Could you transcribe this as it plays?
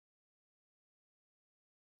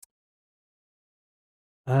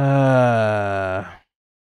Uh,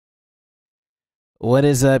 what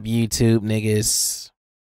is up, YouTube niggas?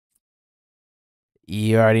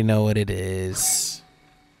 You already know what it is.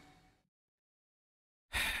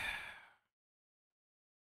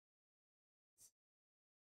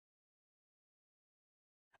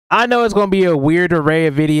 I know it's gonna be a weird array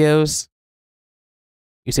of videos.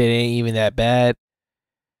 You say it ain't even that bad.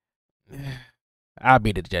 I'll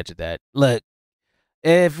be the judge of that. Look,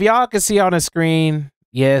 if y'all can see on the screen,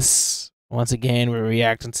 yes, once again we're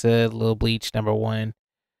reacting to Lil Bleach #1.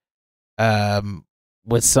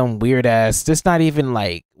 With some weird ass. This not even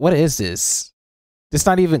like, what is this? This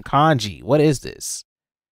not even kanji. What is this?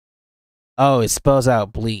 Oh, it spells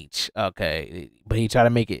out bleach. Okay, but he tried to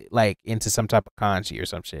make it like into some type of kanji or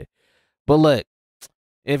some shit. But look,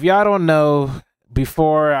 if y'all don't know,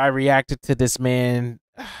 before I reacted to this man,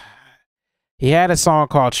 he had a song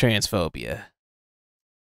called Transphobia.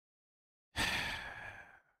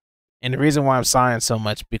 And the reason why I'm sighing so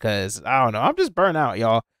much because I don't know, I'm just burnt out,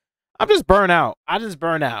 y'all. I'm just burnt out. I'm just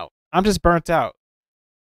burnt out.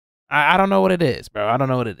 I don't know what it is, bro. I don't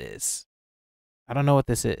know what it is. I don't know what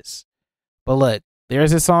this is. But look,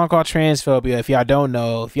 there's a song called Transphobia. If y'all don't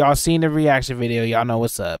know, if y'all seen the reaction video, y'all know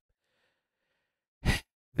what's up.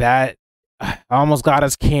 That almost got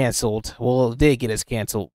us canceled. Well, it did get us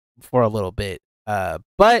canceled for a little bit.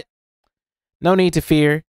 But no need to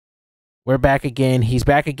fear. We're back again. He's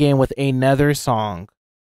back again with another song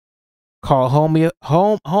called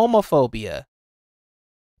Homophobia.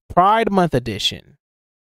 Pride Month edition.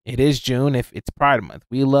 It is June. If it's Pride Month,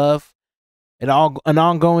 we love an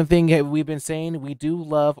ongoing thing that we've been saying. We do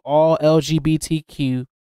love all LGBTQIA+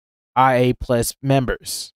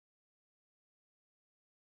 members.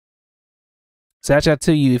 Shout out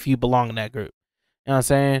to you if you belong in that group. You know what I'm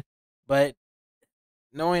saying? But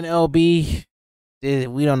knowing LB,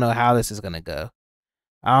 we don't know how this is gonna go.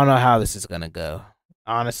 I don't know how this is gonna go.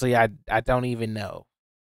 Honestly, I don't even know.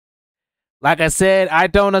 Like I said, I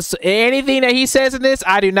don't anything that he says in this,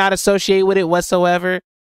 I do not associate with it whatsoever.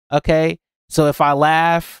 Okay, so if I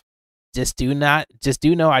laugh, just do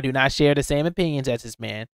know I do not share the same opinions as this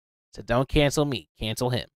man. So don't cancel me, cancel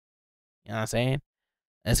him. You know what I'm saying?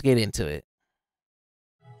 Let's get into it.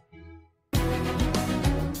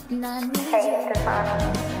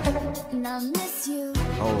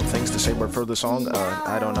 Oh, things to say but for the song?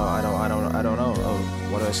 I don't know.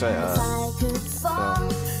 What do I say?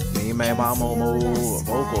 Me, man, mama,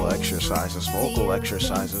 vocal exercises.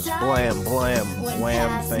 Blam,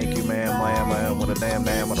 wham, thank you, man, wham, with a damn,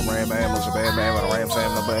 with a ram, with a bam, with a ram,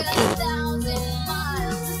 Sam, the bad.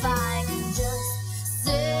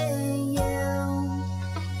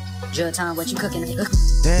 Time, what you cooking?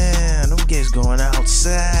 Damn, them gays going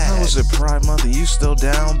outside. How was it Pride Month and you still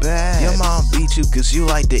down bad? Your mom beat you cause you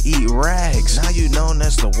like to eat rags. Now you known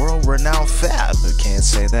as the world-renowned fat. But can't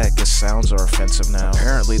say that cause sounds are offensive now.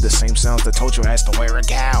 Apparently the same sounds that told your ass to wear a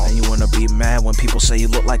gown. And you wanna be mad when people say you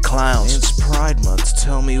look like clowns. It's Pride Month,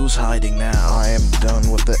 tell me who's hiding now. I am done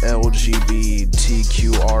with the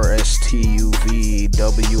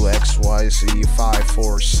LGBTQRSTUVWXYZ 5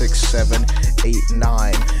 4 6 7 8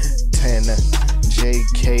 9 10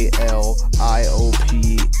 JKL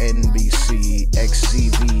IOP NBC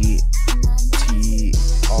XZV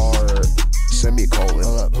TR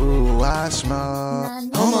semicolon. Ooh, I smell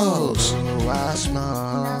homos. Ooh, I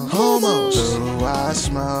smell homos. Ooh, I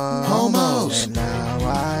smell homos. And now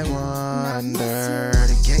I wonder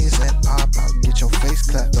the gays that pop out, get your face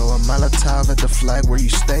clapped. Throw a Molotov at the flag where you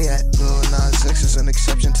stay at. Lil Nas X is an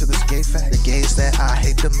exception to this gay fact. The gays that I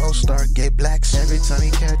hate the most are gay blacks. Every time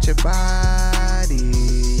you catch your body,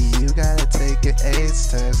 you gotta take an AIDS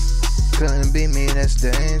test. Couldn't be me, that's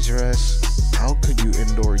dangerous. How could you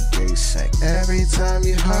endure gay sex? Every time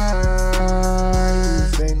you hide, you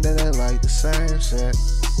think that they like the same shit.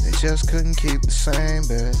 They just couldn't keep the same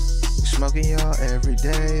bit. We smoking y'all every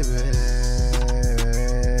day, baby.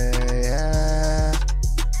 Yeah.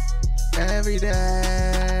 Every day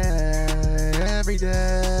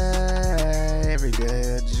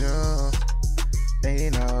of June. And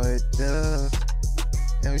you know it do.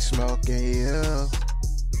 And we smoking you.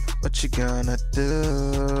 What you gonna do?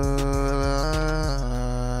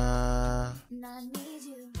 And I need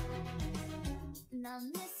you, and I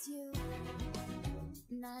miss you,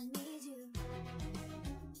 and I need you,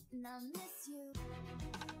 and I miss you,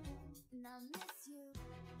 and I miss you.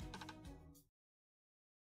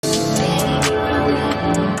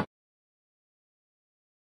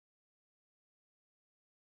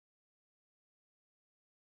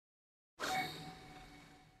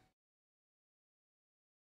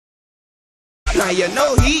 Now you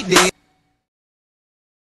know he did.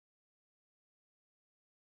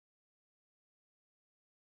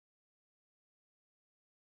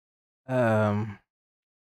 Um,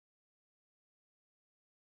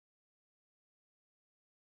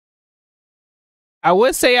 I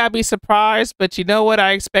would say I'd be surprised, but you know what?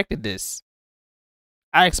 I expected this.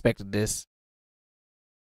 I expected this.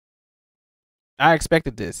 I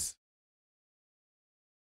expected this.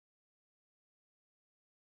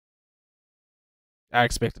 I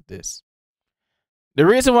expected this. The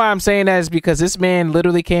reason why I'm saying that is because this man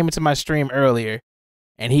literally came into my stream earlier,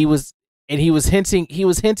 and he was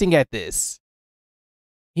hinting at this.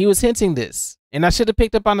 He was hinting this, and I should have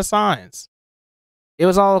picked up on the signs. It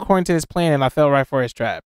was all according to his plan, and I fell right for his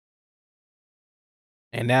trap.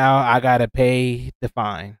 And now I gotta pay the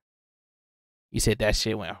fine. You said that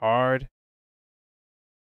shit went hard.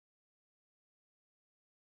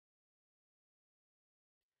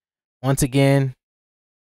 Once again,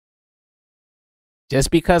 just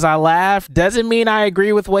because I laugh doesn't mean I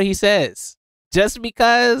agree with what he says. Just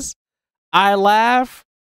because I laugh,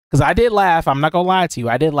 because I did laugh, I'm not gonna lie to you,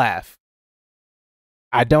 I did laugh.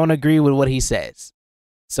 I don't agree with what he says.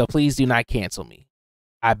 So please do not cancel me.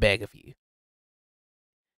 I beg of you.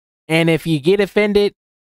 And if you get offended,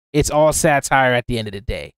 it's all satire at the end of the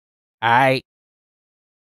day. Alright?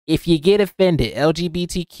 If you get offended,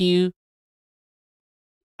 LGBTQ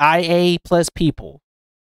IA plus people.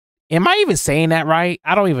 Am I even saying that right?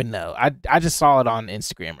 I don't even know. I just saw it on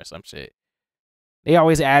Instagram or some shit. They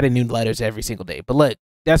always add in new letters every single day. But look,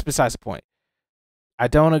 that's besides the point. I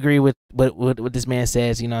don't agree with what this man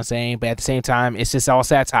says, you know what I'm saying? But at the same time, it's just all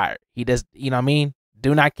satire. He does, you know what I mean?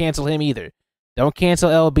 Do not cancel him either. Don't cancel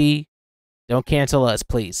LB. Don't cancel us,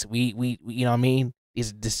 please. We you know what I mean?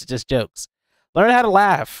 This is just jokes. Learn how to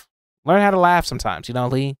laugh. Learn how to laugh sometimes, you know,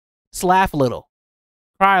 Lee? Just laugh a little.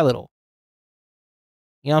 Cry a little.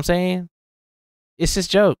 You know what I'm saying? It's just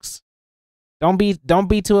jokes. Don't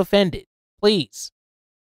be too offended. Please.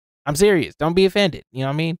 I'm serious. Don't be offended. You know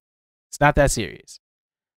what I mean? It's not that serious.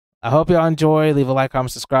 I hope y'all enjoy. Leave a like,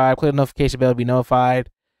 comment, subscribe. Click the notification bell to be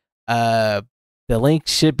notified. The link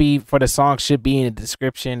should be for the song should be in the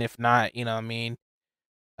description. If not, you know what I mean?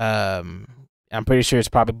 I'm pretty sure it's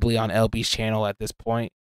probably on LB's channel at this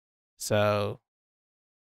point. So,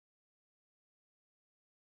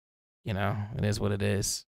 you know, it is what it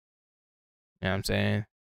is. You know what I'm saying?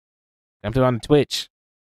 Come through on Twitch.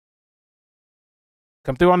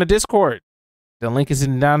 Come through on the Discord. The link is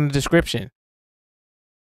down in the description.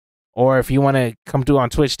 Or if you want to come through on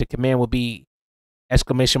Twitch, the command will be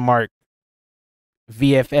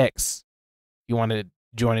 !VFX. You want to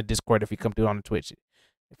join the Discord if you come through on the Twitch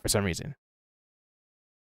for some reason.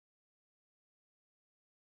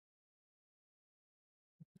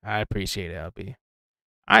 I appreciate it, LB.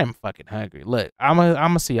 I'm fucking hungry. Look, I'm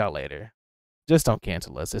gonna see y'all later. Just don't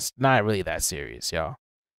cancel us. It's not really that serious, y'all.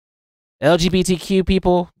 LGBTQ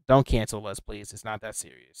people, don't cancel us, please. It's not that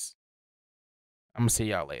serious. I'm gonna see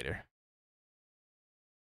y'all later.